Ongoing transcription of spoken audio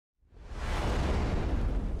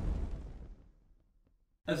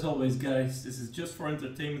As always, guys, this is just for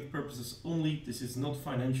entertainment purposes only. This is not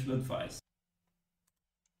financial advice.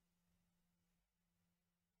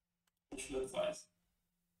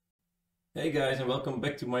 Hey guys, and welcome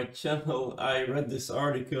back to my channel. I read this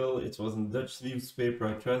article. It was in Dutch newspaper.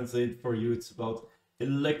 I translate for you. It's about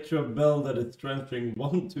Electrabel that is transferring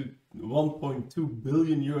 1.2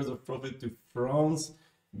 billion euros of profit to France,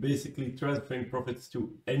 basically transferring profits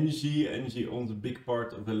to ENGIE. ENGIE owns a big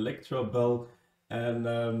part of Electrabel,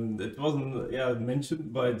 and it wasn't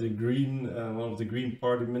mentioned by the Green, one of the Green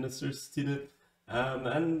Party ministers, Stine.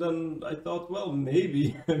 And then I thought, well,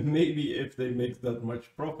 maybe maybe if they make that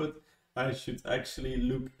much profit, I should actually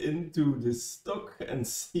look into this stock and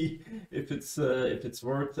see if it's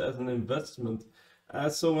worth as an investment.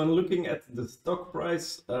 So when looking at the stock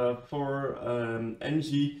price for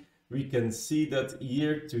ENGIE, we can see that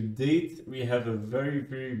year to date we have a very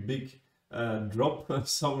big drop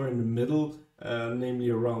somewhere in the middle, namely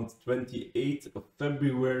around 28th of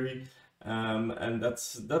February, and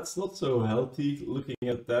that's not so healthy. Looking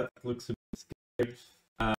at that, it looks a bit scary.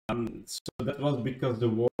 So that was because the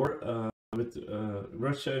war with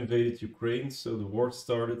Russia invaded Ukraine, so the war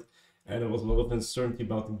started, and there was a lot of uncertainty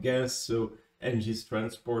about gas. So ENGIE is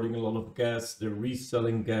transporting a lot of gas, they're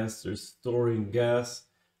reselling gas, they're storing gas,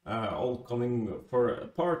 all coming for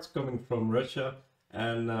parts coming from Russia,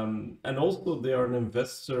 and also they are an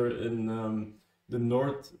investor in the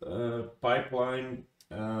North pipeline.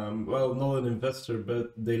 Well, not an investor,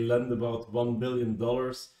 but they lend about $1 billion.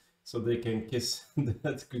 So they can kiss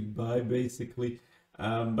that goodbye, basically.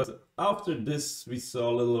 But after this, we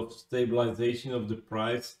saw a little of stabilization of the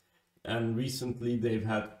price, and recently they've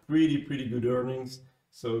had pretty good earnings.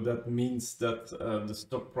 So that means that the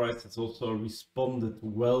stock price has also responded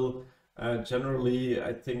well. Generally,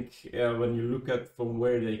 I think when you look at from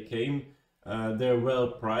where they came, they're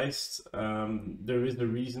well priced. There is a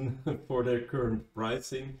reason for their current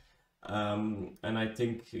pricing, and I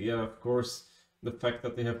think, of course, the fact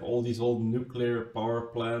that they have all these old nuclear power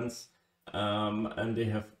plants, and they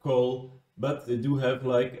have coal, but they do have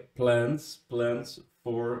like plans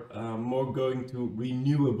for more going to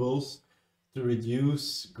renewables, to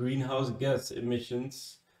reduce greenhouse gas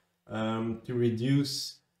emissions, to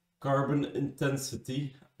reduce carbon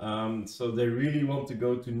intensity. So they really want to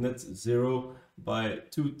go to net zero by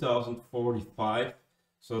 2045.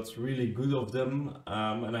 So it's really good of them,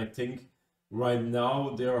 and I think right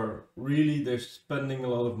now they're spending a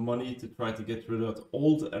lot of money to try to get rid of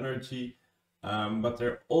old energy, but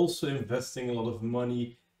they're also investing a lot of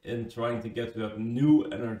money in trying to get rid of new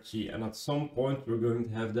energy. And at some point we're going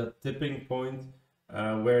to have that tipping point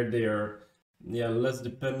where they are less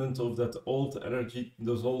dependent of that old energy,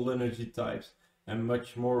 those old energy types, and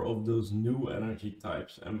much more of those new energy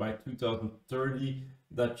types. And by 2030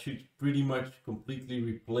 that should pretty much completely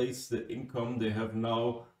replace the income they have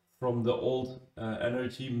now from the old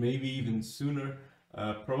energy, maybe even sooner,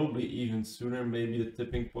 probably even sooner. Maybe the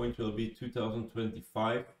tipping point will be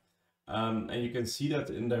 2025. And you can see that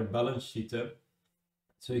in their balance sheet.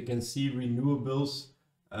 So you can see renewables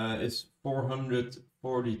is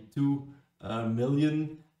 442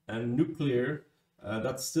 million, and nuclear,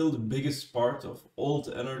 that's still the biggest part of old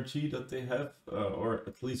energy that they have, or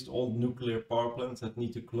at least old nuclear power plants that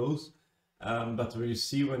need to close. But where you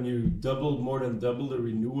see when you more than double the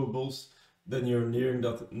renewables, then you're nearing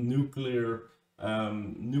that nuclear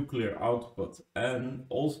output. And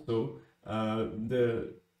also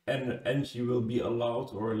the ENGIE will be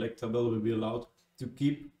allowed, or Electrabel will be allowed, to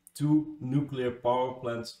keep 2 nuclear power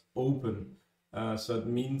plants open. So it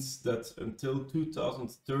means that until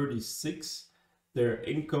 2036 their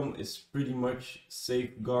income is pretty much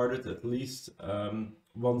safeguarded, at least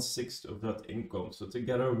 1/6 of that income. So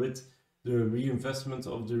together with the reinvestment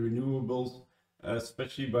of the renewables,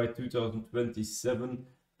 especially by 2027,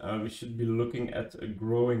 we should be looking at a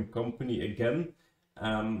growing company again.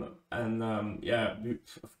 Of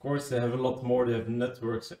course they have a lot more. They have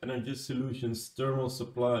networks, energy solutions, thermal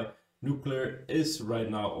supply. Nuclear is right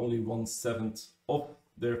now only 1/7 of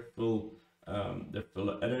their full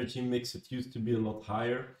energy mix. It used to be a lot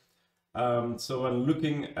higher. So when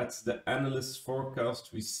looking at the analyst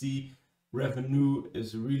forecast, we see revenue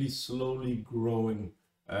is really slowly growing.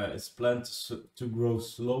 It's planned to grow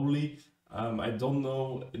slowly. I don't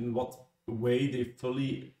know in what way they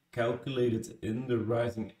fully calculated in the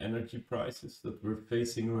rising energy prices that we're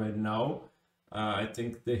facing right now. I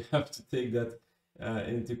think they have to take that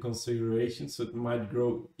into consideration, so it might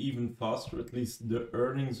grow even faster, at least the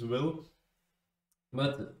earnings will.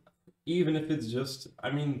 But even if it's just,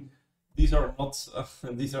 I mean, these are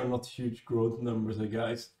not huge growth numbers,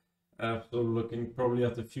 guys. So looking probably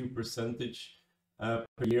at a few percentage. per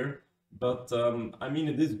year. But I mean,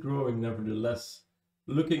 it is growing nevertheless.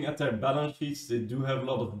 Looking at their balance sheets, they do have a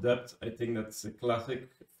lot of debt. I think that's a classic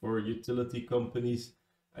for utility companies.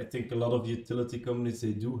 I think a lot of utility companies,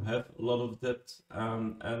 they do have a lot of debt.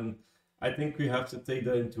 And I think we have to take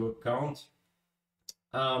that into account.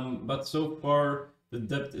 But so far, the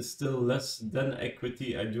debt is still less than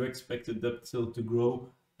equity. I do expect the debt still to grow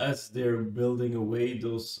as they're building away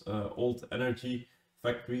those old energy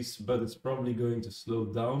factories, but it's probably going to slow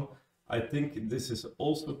down. I think this is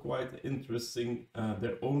also quite interesting,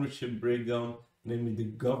 their ownership breakdown, namely the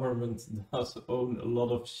government does own a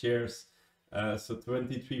lot of shares, so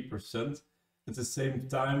 23%. At the same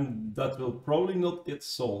time, that will probably not get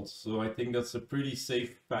sold, so I think that's a pretty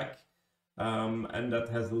safe pack, and that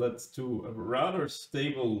has led to a rather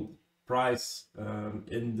stable price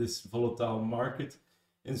in this volatile market.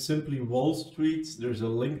 In Simply Wallstreet, there's a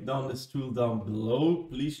link down this tool down below.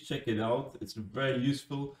 Please check it out. It's very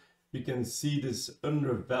useful. You can see this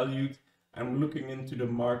undervalued. I'm looking into the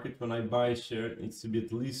market. When I buy a share, it needs to be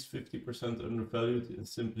at least 50% undervalued in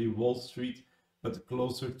Simply Wallstreet, but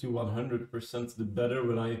closer to 100% the better.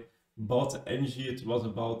 When I bought ENGIE, it was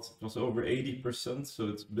over 80%. So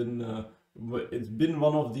it's been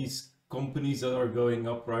one of these companies that are going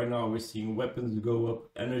up right now. We're seeing weapons go up,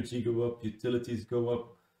 energy go up, utilities go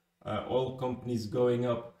up, oil companies going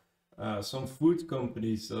up, some food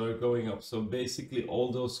companies that are going up. So basically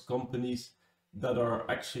all those companies that are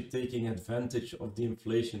actually taking advantage of the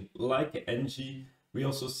inflation, like ENGIE. We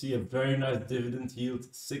also see a very nice dividend yield,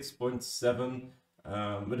 6.7,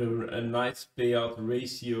 with a nice payout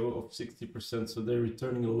ratio of 60%. So they're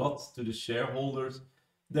returning a lot to the shareholders.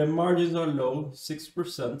 Their margins are low,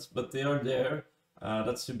 6%, but they are there.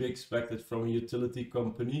 That's to be expected from a utility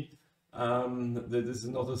company. This is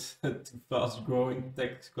not a fast growing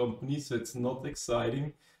tech company, so it's not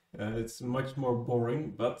exciting. It's much more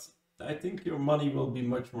boring, but I think your money will be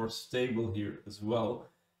much more stable here as well.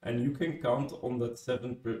 And you can count on that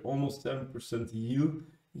almost 7%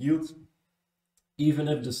 yield. Even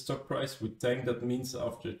if the stock price would tank, that means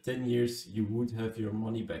after 10 years, you would have your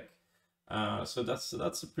money back. So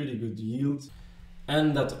that's a pretty good yield.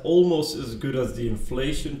 And that almost as good as the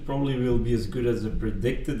inflation, probably will be as good as the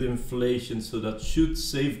predicted inflation. So that should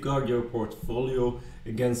safeguard your portfolio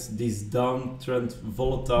against these downtrend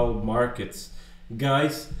volatile markets.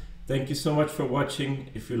 Guys, thank you so much for watching.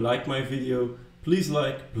 If you like my video, please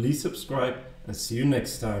like, please subscribe, and see you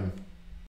next time.